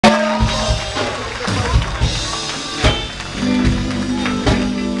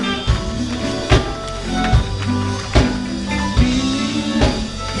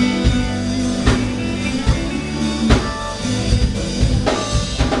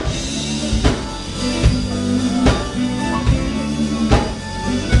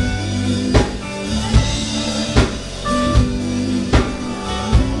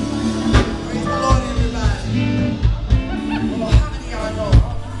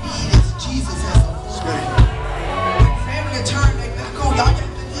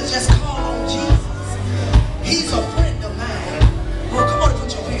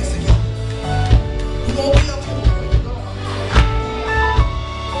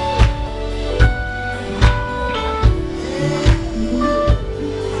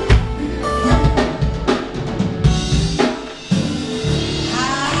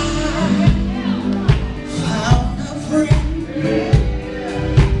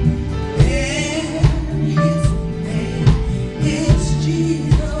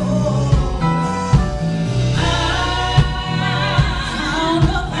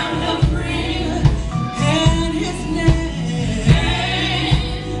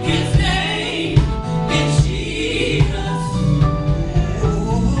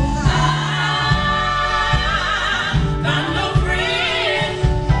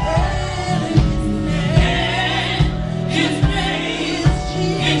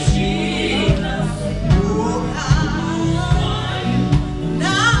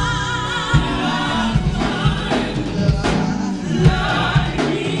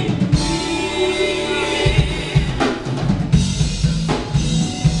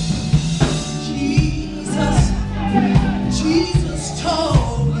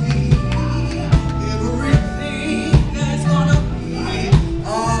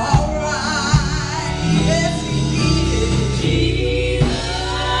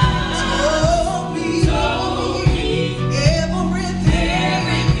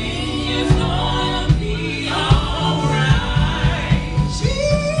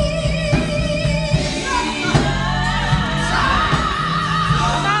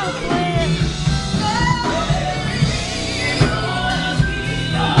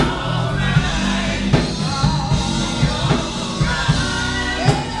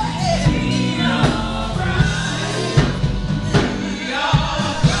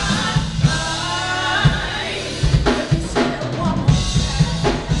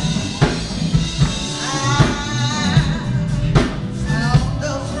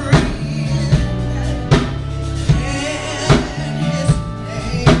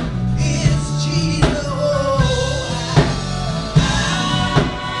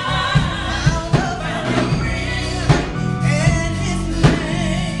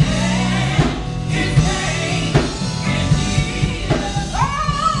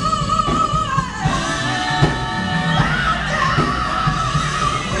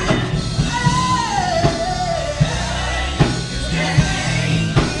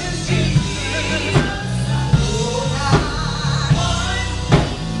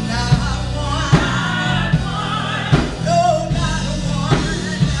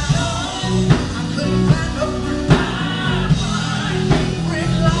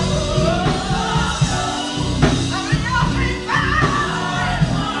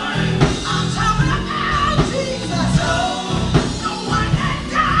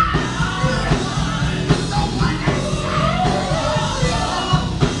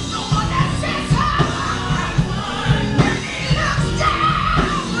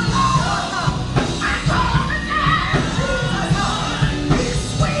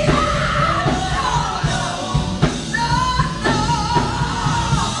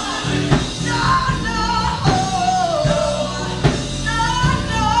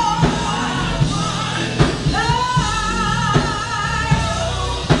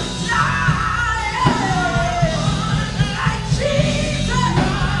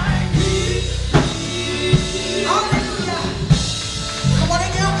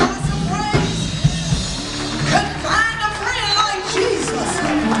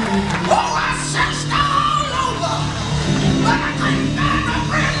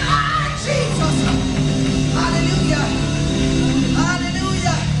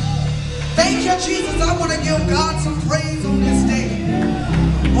I want to give God some praise on this day.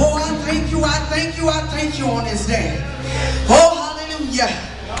 Oh, I thank you, I thank you, I thank you on this day. Oh, hallelujah.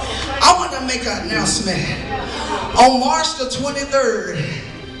 I want to make an announcement. On March the 23rd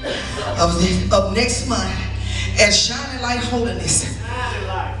of next month at Shining Light Holiness.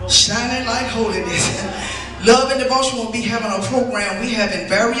 Shining Light Holiness. Love and Devotion will be having a program. We have in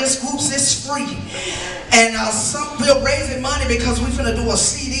various groups. It's free. And some we're raising money because we're going to do a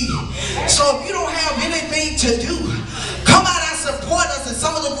CD. So if you don't have anything to do, come out and support us. And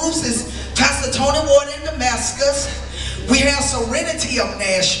some of the groups is Pastor Tony Ward in Damascus. We have Serenity of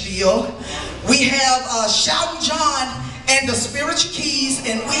Nashville. We have Shouting John and the Spiritual Keys.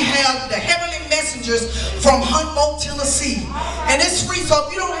 And we have the Heavenly Messengers from Humboldt, Tennessee. And it's free. So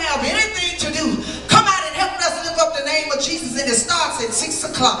if you don't have anything to do, come out and help us lift up the name of Jesus. And it starts at 6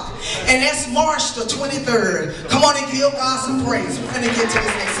 o'clock. And that's March the 23rd. Come on and give God some praise. We're going to get to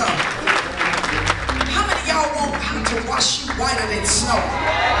this next song. How many of y'all want God to wash you whiter than snow?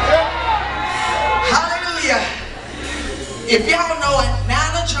 Hallelujah. If y'all know it,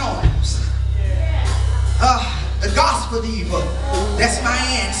 Nana Jones, the gospel diva, that's my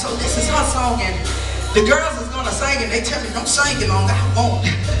aunt. So this is her song, and the girls is going to sing it. They tell me, don't sing it long, I won't.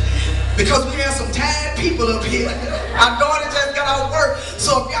 Because we have some tired people up here. Our daughter just got out of work.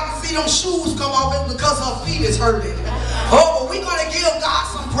 So if y'all see them shoes come off, it's because her feet is hurting. Oh, but we're going to give God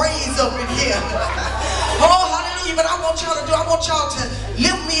some praise up in here. Oh, hallelujah. But I want y'all to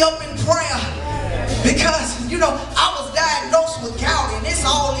lift me up in prayer. Because, you know, I was diagnosed with gout, and it's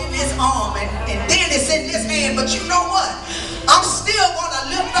all in this arm, and then it's in this hand. But you know what? I'm still going to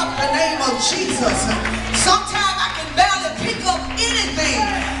lift up the name of Jesus. Sometimes I can barely pick up anything.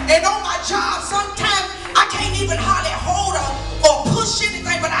 And on my job, sometimes I can't even hardly hold or push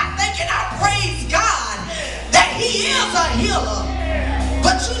anything. But I thank and I praise God that He is a healer.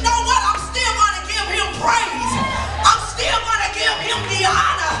 But you know what? I'm still going to give Him praise. I'm still going to give Him the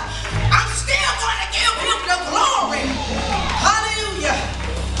honor. I'm still going to give Him the glory. Hallelujah.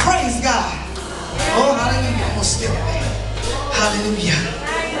 Praise God. Oh, hallelujah. I'm going to step back. Hallelujah.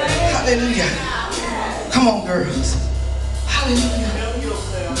 Hallelujah. Come on, girls. Hallelujah.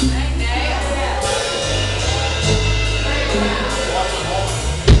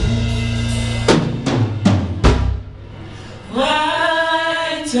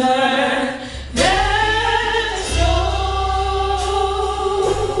 Whiter